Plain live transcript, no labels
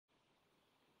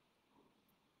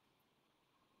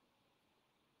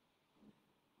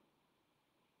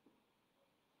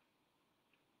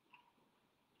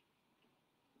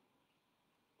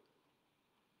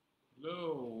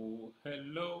Hello,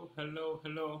 hello, hello,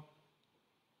 hello.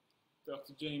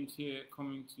 Dr. James here,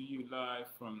 coming to you live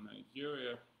from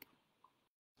Nigeria.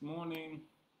 Morning,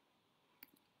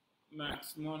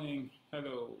 Max. Morning.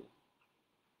 Hello,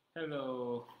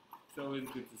 hello. It's always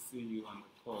good to see you on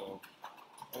the call.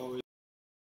 Always.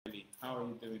 How are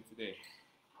you doing today?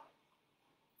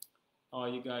 How are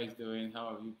you guys doing?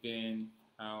 How have you been?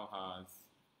 How has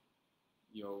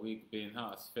your week been?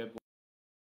 How has February?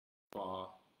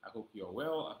 I hope you're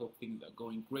well. I hope things are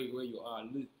going great where you are.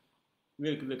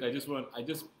 Look, I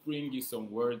just bring you some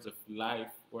words of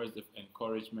life, words of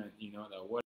encouragement, that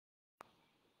what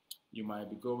you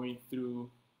might be going through,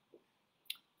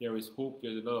 there is hope,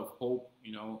 there's a lot of hope,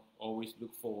 always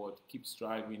look forward, keep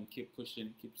striving, keep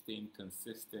pushing, keep staying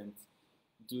consistent,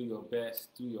 do your best,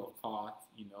 do your part,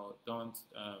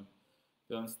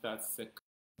 don't start second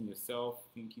yourself,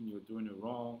 thinking you're doing it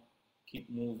wrong, keep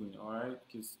moving, all right?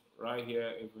 Because right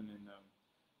here, even in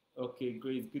okay,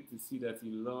 great. It's good to see that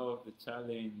you love the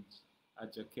challenge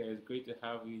at your care. It's great to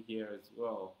have you here as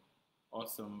well.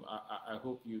 Awesome. I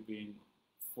hope you've been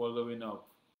following up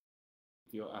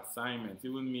with your assignments.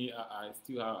 Even me, I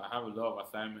have a lot of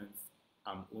assignments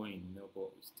I'm owing, but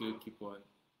we still keep on.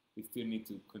 We still need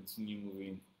to continue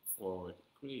moving forward.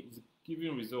 Great. It's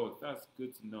giving results. That's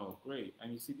good to know. Great.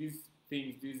 And you see these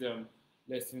things, these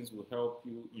lessons will help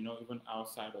you, even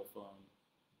outside of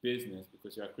business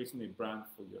because you are creating a brand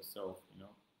for yourself.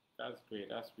 That's great.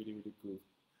 That's really, really good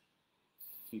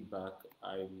feedback.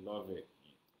 I love it.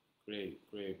 Great,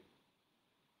 great,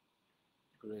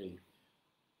 great.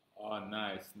 Oh,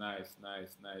 nice, nice,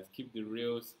 nice, nice. Keep the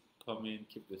reels coming.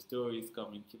 Keep the stories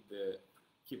coming.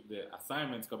 Keep the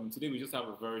assignments coming. Today we just have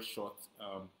a very short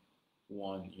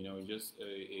one. Just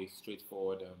a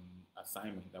straightforward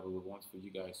assignment that we would want for you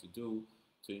guys to do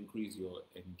to increase your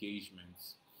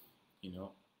engagements. You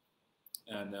know,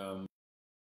 and um,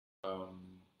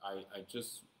 I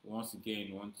just once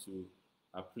again want to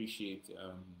appreciate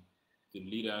the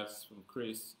leaders from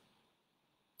Chris,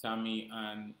 Tammy,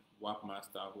 and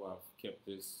Wapmaster who have kept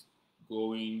this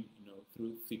going,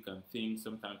 through thick and thin.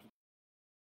 Sometimes,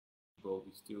 but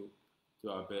we still do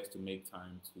our best to make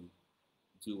time to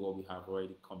do what we have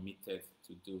already committed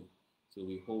to do. So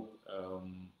we hope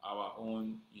our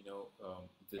own,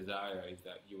 desire is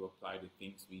that you apply the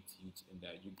things we teach and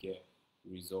that you get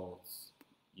results.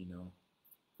 You know,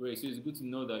 Great. So it's good to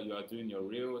know that you are doing your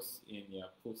reels and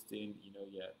you're posting.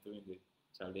 You're doing the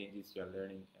challenges, you're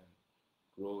learning and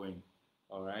growing.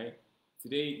 All right.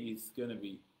 Today is gonna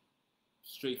be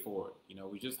straightforward.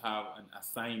 We just have an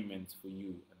assignment for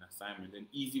you, an assignment, an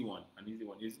easy one. An easy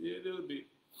one. It's a little bit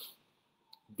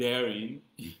daring,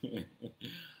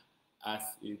 as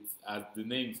the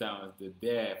name sounds. The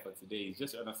dare for today is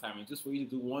just an assignment, just for you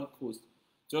to do one post.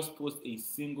 Just post a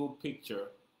single picture.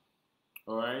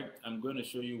 All right, I'm going to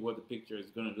show you what the picture is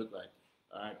going to look like.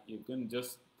 All right, you're going to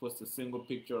just post a single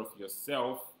picture of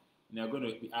yourself, and you're going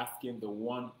to be asking the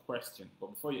one question.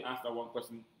 But before you ask that one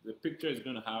question, the picture is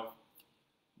going to have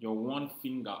your one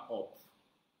finger up.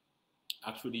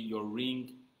 Actually, your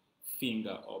ring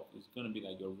finger up. It's going to be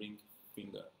like your ring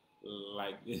finger,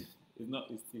 like this. It's not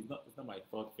my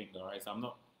third finger, right? So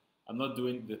I'm not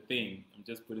doing the thing. I'm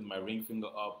just putting my ring finger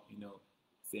up,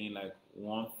 saying like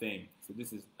one thing. So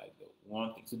this is like the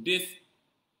one thing. So this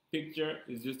picture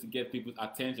is just to get people's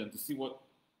attention to see what,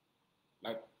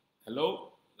 like,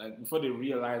 hello, like before they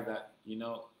realize that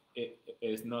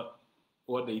it's not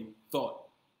what they thought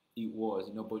it was.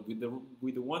 But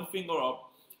with the one finger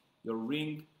up, your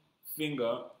ring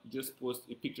finger, you just post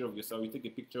a picture of yourself. You take a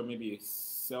picture, maybe a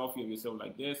selfie of yourself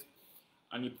like this,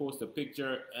 and you post a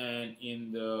picture, and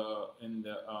in the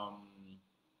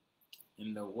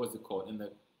what's it called, in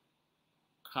the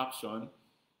caption,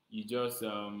 you just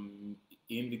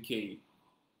indicate,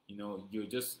 you're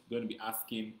just going to be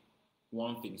asking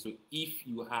one thing. So if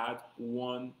you had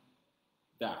one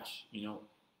dash,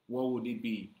 what would it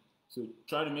be? So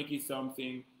try to make it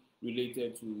something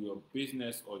related to your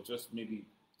business, or just maybe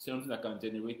something that can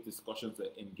generate discussions and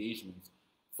engagement.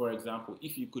 For example,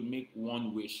 if you could make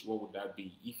one wish, what would that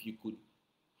be? If you could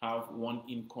have one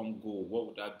income goal, what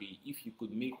would that be? If you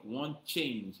could make one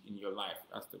change in your life,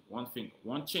 that's the one thing,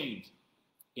 one change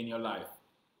in your life,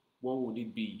 what would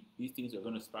it be? These things are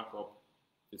going to spark up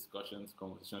discussions,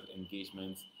 conversations,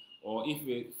 engagements. Or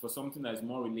for something that's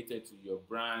more related to your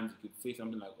brand, you could say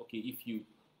something like, okay, if you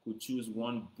could choose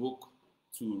one book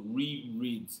to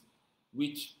reread,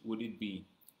 which would it be?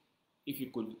 If you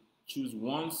could choose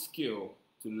one skill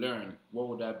to learn, what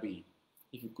would that be?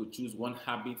 If you could choose one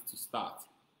habit to start,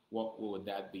 what would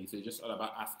that be? So it's just all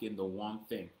about asking the one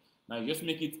thing. Now, you just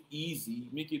make it easy,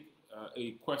 make it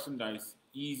a question that is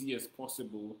easy as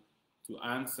possible to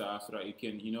answer, so that it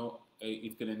can,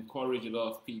 it can encourage a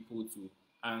lot of people to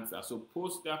answer. So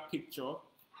post that picture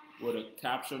with a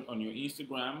caption on your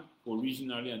Instagram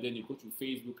originally, and then you go to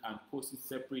Facebook and post it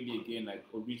separately again, like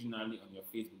originally on your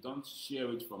Facebook. Don't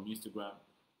share it from Instagram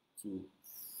to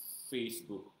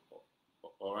Facebook.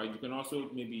 All right. You can also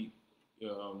maybe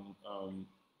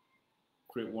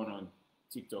create one on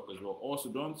TikTok as well. Also,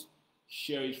 don't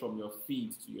share it from your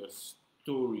feed to your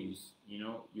stories.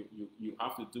 You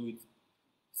have to do it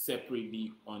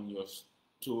separately on your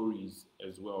stories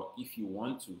as well if you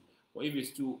want to. But if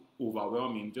it's too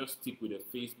overwhelming, just stick with the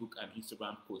Facebook and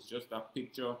Instagram post. Just that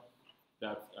picture,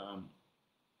 that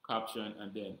caption,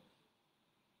 and then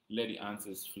let the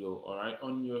answers flow. All right.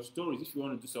 On your stories, if you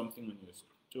want to do something on your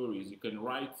stories, you can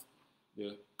write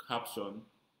the caption,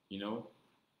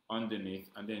 underneath,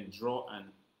 and then draw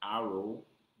an arrow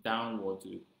downward to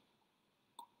the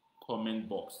comment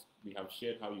box. We have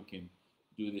shared how you can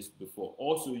do this before.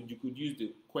 Also, you could use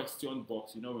the question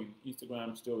box. In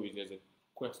Instagram stories, there's a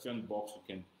question box you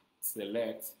can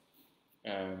select,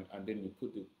 and then you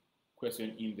put the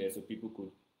question in there so people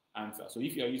could answer. So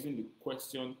if you are using the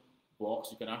question box,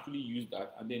 you can actually use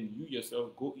that, and then you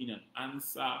yourself go in and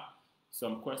answer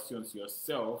some questions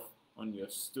yourself on your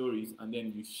stories, and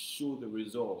then you show the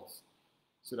results,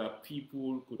 so that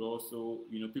people could also,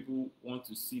 people want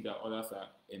to see that others are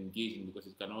engaging, because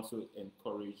it can also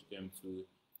encourage them to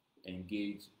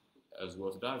engage as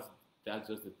well. So that's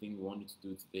just the thing we wanted to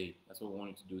do today. That's what we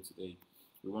wanted to do today.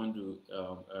 We want to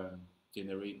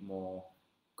generate more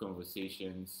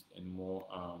conversations and more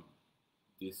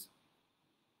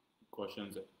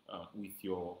discussions with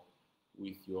your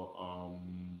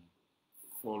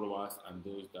followers, and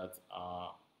those that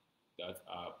are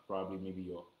probably maybe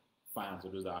your fans,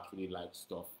 or those that actually like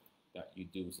stuff that you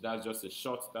do. So that's the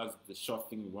short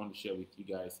thing we want to share with you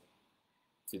guys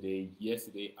today.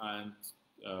 Yesterday, and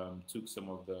took some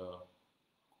of the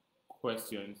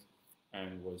questions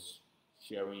and was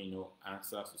sharing,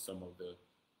 answers to some of the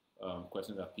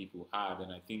questions that people had.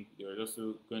 And I think there is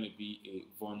also going to be a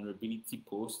vulnerability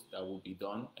post that will be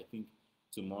done, I think,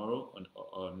 tomorrow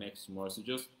or next tomorrow. So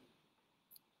just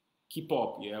keep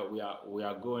up. Yeah, we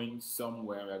are going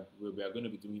somewhere. We are going to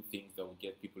be doing things that will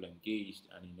get people engaged,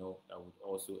 and that would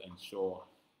also ensure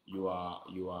you are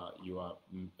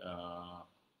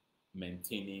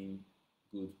maintaining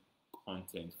good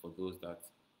content for those that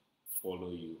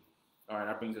follow you. All right,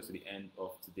 that brings us to the end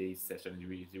of today's session.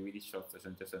 It's a really short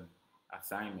session, just an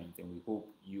assignment, and we hope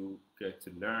you get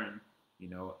to learn,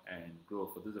 and grow.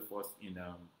 For those of us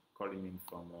calling in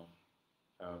from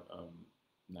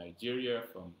Nigeria,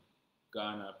 from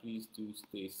Ghana, please do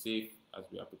stay safe as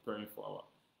we are preparing for our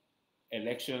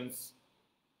elections.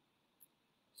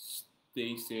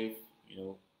 Stay safe,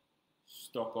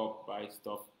 stock up, buy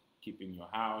stuff, keep in your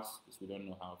house, because we don't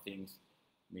know how things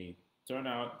may turn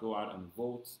out. Go out and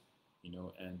vote,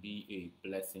 and be a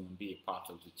blessing, be a part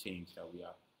of the change that we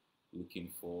are looking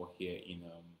for here in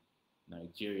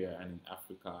Nigeria and in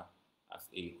Africa as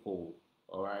a whole.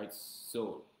 All right,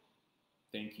 so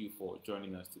thank you for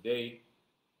joining us today.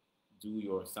 Do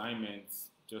your assignments,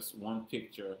 just one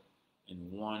picture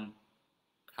and one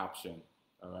caption,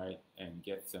 all right, and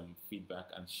get some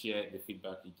feedback, and share the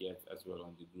feedback you get as well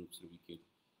on the group, so we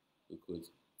could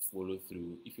follow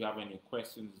through. If you have any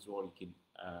questions as well, you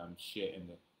can share in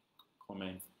the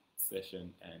comment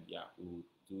section, and yeah, we'll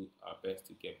do our best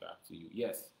to get back to you.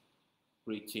 Yes,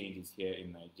 great change is here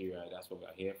in Nigeria. That's what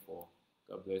we're here for.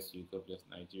 God bless you. God bless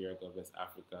Nigeria. God bless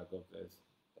Africa. God bless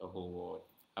the whole world.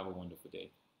 Have a wonderful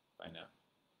day. Bye now.